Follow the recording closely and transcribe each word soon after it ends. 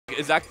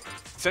is that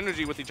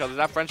synergy with each other, is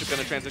that friendship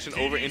going to transition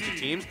over into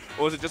teams,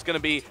 or is it just going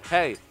to be,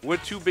 hey, we're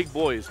two big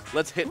boys,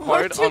 let's hit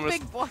hard on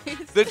big boys.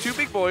 The two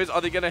big boys,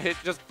 are they going to hit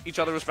just each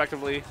other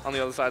respectively on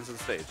the other sides of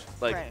the stage?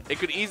 Like, it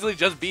could easily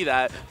just be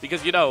that,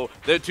 because, you know,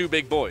 they're two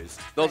big boys.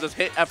 They'll just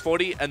hit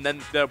F40, and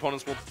then their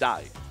opponents will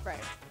die. Right.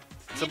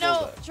 Simple you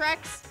know, as that.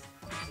 Drex,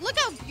 look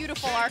how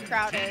beautiful our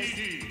crowd is.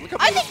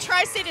 I think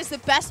Tri-State is the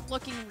best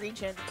looking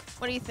region.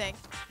 What do you think?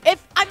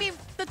 I mean,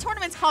 the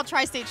tournament's called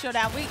Tri-State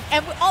Showdown.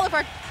 All of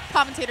our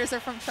commentators are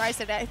from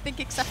Tri-State, I think,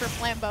 except for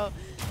Flambeau.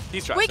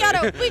 He's we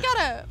gotta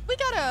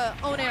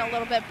own it a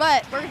little bit,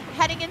 but we're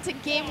heading into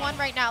game 1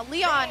 right now.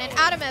 Leon and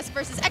Atomsk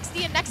versus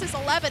XD and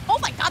Nexus11. Oh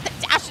my god, the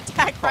dash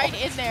attack right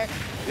in there.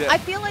 Yeah. I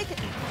feel like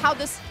how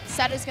this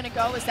set is gonna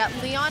go is that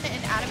Leon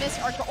and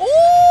Atomsk are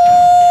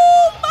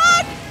oh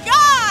my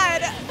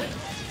god!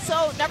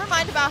 So never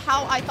mind about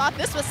how I thought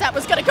this set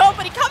was gonna go,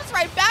 but he comes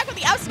right back with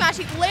the up smash,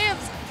 he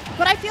lives.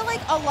 But I feel like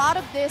a lot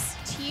of this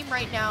team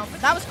right now,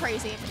 that was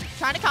crazy.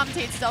 Trying to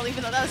commentate still,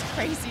 even though that was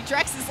crazy.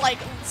 Drex is like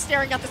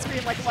staring at the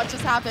screen like what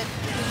just happened.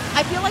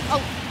 I feel like,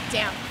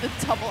 damn, the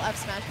double F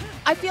smash.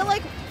 I feel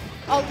like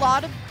a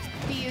lot of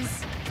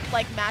these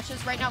like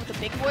matches right now with the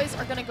big boys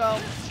are gonna go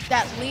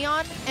that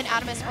Leon and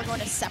Atomsk are going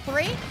to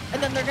separate,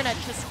 and then they're gonna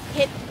just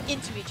hit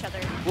into each other.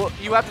 Well,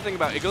 you have to think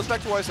about it. It goes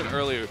back to what I said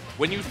earlier.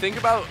 When you think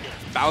about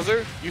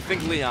Bowser, you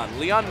think Leon.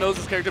 Leon knows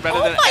his character better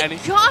than any. Oh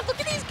my god, look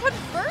at these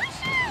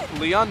conversions!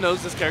 Leon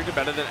knows this character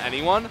better than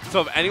anyone, so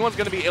if anyone's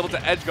going to be able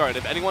to edge guard,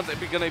 if anyone's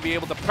going to be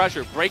able to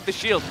pressure, break the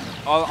shield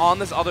on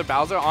this other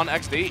Bowser, on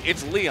XD,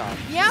 it's Leon.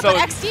 Yeah, so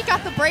but XD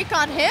got the break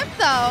on him,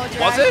 though.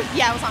 Was it?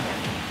 Yeah, it was on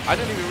him. I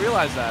didn't even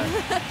realize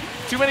that.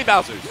 Too many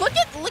Bowsers. Look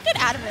at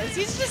Atomsk.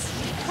 He's just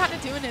kind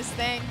of doing his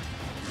thing.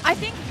 I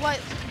think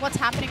what's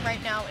happening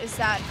right now is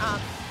that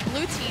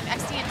blue team,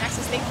 XD and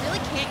Nexus, they really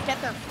can't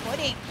get their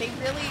footing. They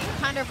really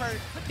kind of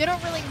they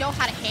don't really know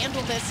how to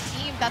handle this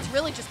team that's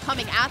really just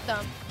coming at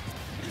them.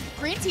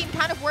 Green team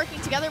kind of working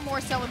together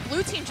more so, and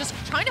blue team just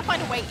trying to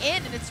find a way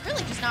in, and it's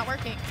really just not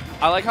working.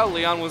 I like how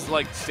Leon was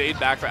like stayed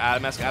back for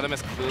Atomsk.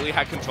 Atomsk clearly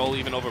had control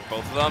even over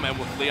both of them, and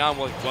Leon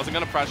wasn't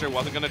going to pressure,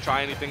 wasn't going to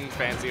try anything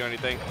fancy or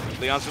anything.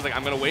 Leon's just like,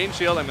 I'm going to wait and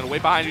shield, I'm going to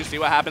wait behind you, see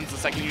what happens. The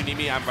second you need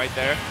me, I'm right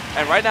there.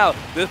 And right now,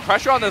 the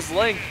pressure on this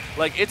Link,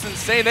 like, it's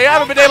insane. They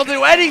haven't been able to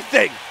do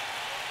anything!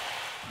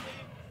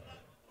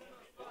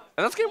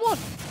 And that's game 1.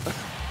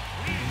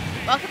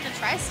 Welcome to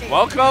Tri-State.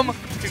 Welcome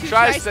to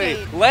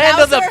Tri-State, land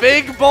of the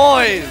big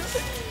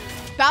boys.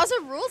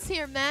 Bowser rules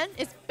here, man.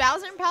 It's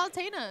Bowser and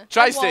Palutena.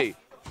 Tri-State,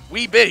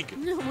 we big.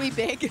 We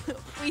big.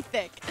 We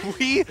thick.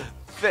 We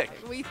thick.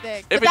 We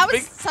thick. But that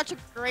was such a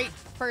great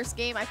first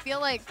game. I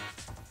feel like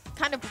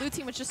kind of blue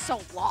team was just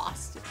so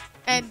lost.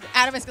 And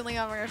Atomsk and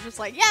Leon were just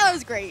like, yeah, that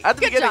was great. At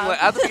the beginning,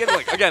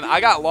 like, again, I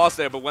got lost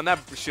there, but when that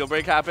shield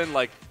break happened,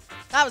 like,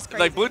 that was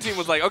crazy. Like, blue team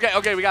was like,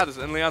 okay, we got this.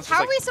 And Leon's just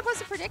how are we supposed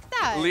to predict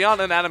that? Leon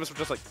and Atomsk were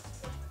just like,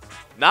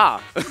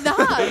 nah.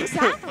 Nah,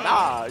 exactly.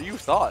 Nah, you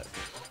thought.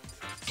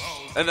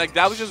 And, like,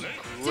 that was just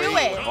great. Do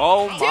it.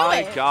 Oh,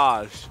 my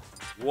gosh.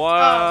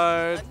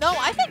 What? No,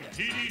 I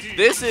think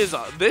this is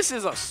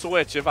a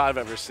switch if I've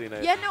ever seen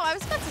it. Yeah, no, I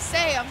was about to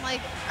say, I'm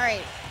like, all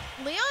right,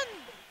 Leon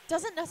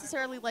doesn't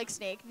necessarily like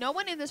Snake. No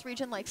one in this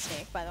region likes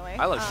Snake, by the way.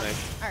 I like Snake.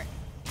 All right.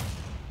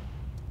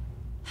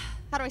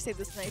 How do I say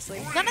this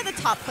nicely? None of the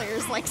top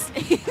players like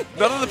Snake.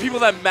 None of the people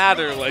that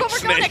matter like Snake. But we're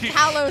Snake. going to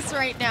Kalos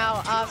right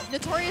now.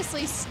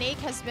 Notoriously, Snake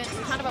has been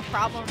kind of a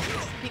problem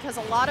because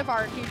a lot of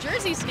our New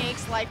Jersey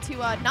Snakes like to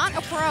not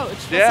approach.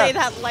 We'll say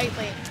that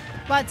lightly.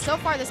 But so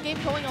far, this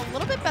game going a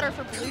little bit better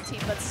for blue team,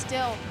 but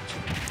still.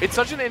 It's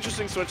such an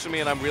interesting switch to me,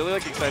 and I'm really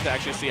excited to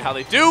actually see how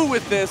they do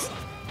with this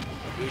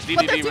DDD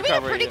but they're doing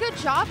recovery. A pretty good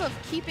job of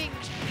keeping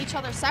each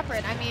other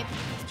separate. I mean,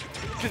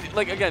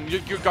 like, again,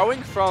 you're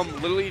going from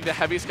literally the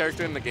heaviest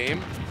character in the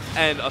game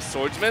and a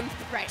swordsman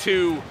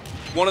to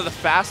one of the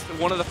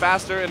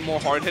faster and more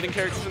hard-hitting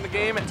characters in the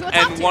game,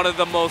 and one of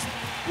the most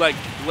like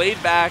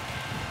laid-back,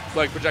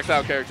 like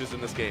projectile characters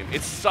in this game.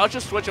 It's such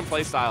a switch in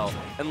play style,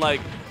 and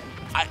like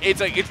it's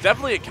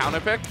definitely a counter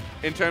pick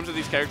in terms of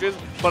these characters.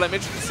 But I'm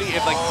interested to see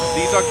if like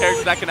these are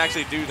characters that can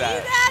actually do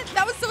that.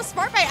 That was so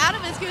smart by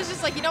Atomsk. He was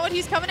just like, you know what,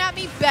 he's coming at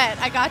me. Bet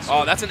I got you.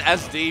 Oh, that's an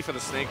SD for the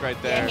Snake right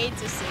there. Yeah, I hate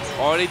to see it.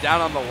 Already down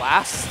on the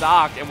last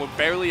stock, and we're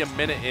barely a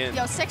minute in.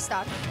 Yo, 6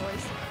 stock him,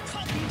 boys.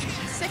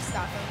 6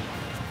 stock him.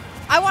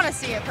 I want to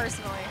see it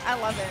personally. I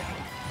love it.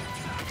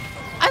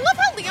 I love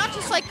how Leon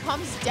just like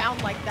comes down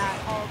like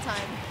that all the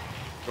time.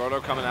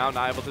 Gordo coming out,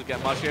 not able to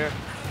get much here.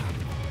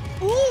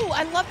 Ooh,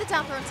 I love the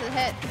down throw into the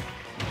hit.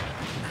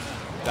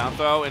 Down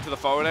throw into the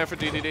forward air for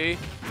DDD.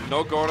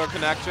 No Gordo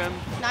connection.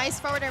 Nice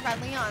forward air by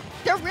Leon.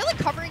 They're really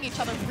covering each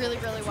other really,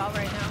 really well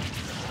right now.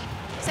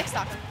 6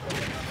 stock him.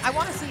 I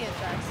want to see it,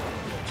 Jax.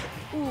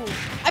 Ooh.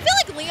 I feel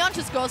like Leon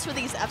just goes for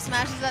these F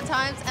smashes at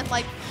times, and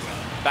like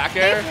back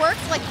air. They've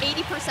worked like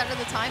 80% of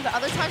the time, but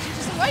other times you're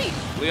just like, wait.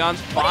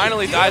 Leon's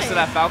finally dives to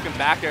that Falcon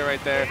back air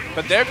right there.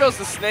 But there goes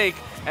the Snake,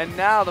 and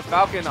now the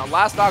Falcon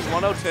last stock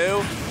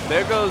 102.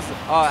 There goes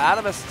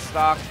Atomsk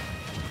stock.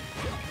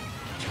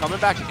 Coming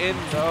back in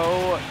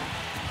though.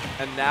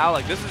 And now,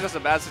 like, this is just a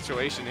bad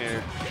situation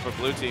here for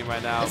blue team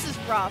right now. This is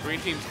rough. Green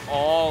team's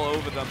all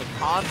over them, the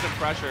constant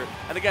pressure.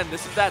 And again,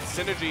 this is that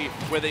synergy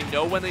where they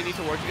know when they need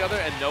to work together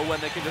and know when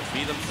they can just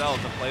be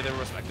themselves and play their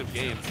respective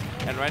games.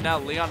 And right now,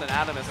 Leon and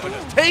Atomsk are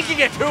just taking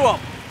it to him,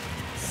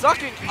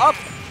 sucking up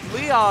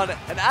Leon,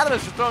 and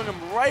Atomsk just throwing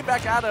him right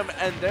back at him,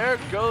 and there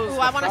goes. Ooh,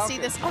 I want to see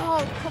this.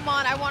 Oh, come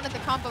on. I wanted the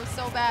combo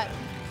so bad.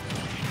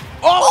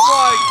 Oh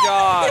my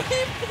god!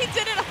 He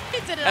did it. He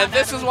did it. And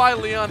this is why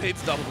Leon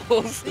hates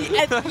doubles.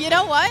 And you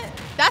know what?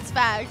 That's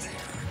facts.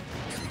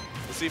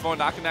 The C4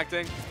 not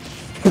connecting.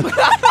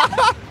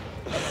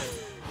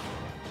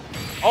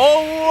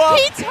 Oh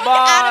he took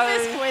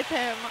Atomsk with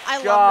him.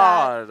 I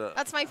love that.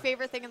 That's my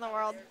favorite thing in the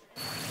world.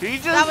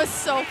 That was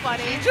so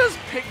funny. He just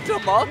picked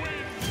him up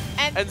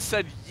and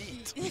said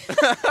yeet.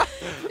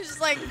 He's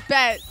just like,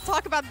 bet.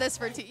 Talk about this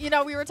for you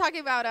know, we were talking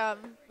about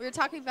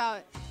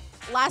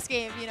last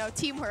game, you know,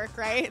 teamwork,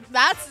 right?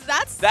 That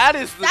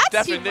is the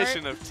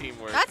definition of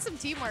teamwork. That's some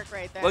teamwork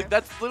right there. Like,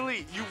 that's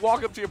literally, you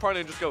walk up to your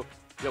partner and just go,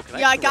 yo, can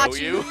I got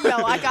you?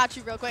 Yo, I got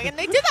you real quick. And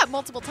they did that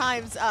multiple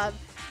times.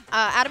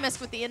 Atomsk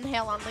with the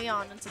inhale on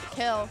Leon into the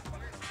kill.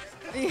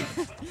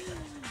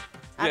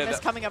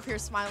 Atomsk coming up here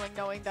smiling,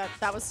 knowing that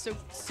that was so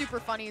super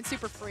funny and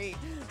super free.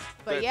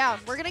 But yeah,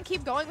 we're going to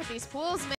keep going with these pools, man.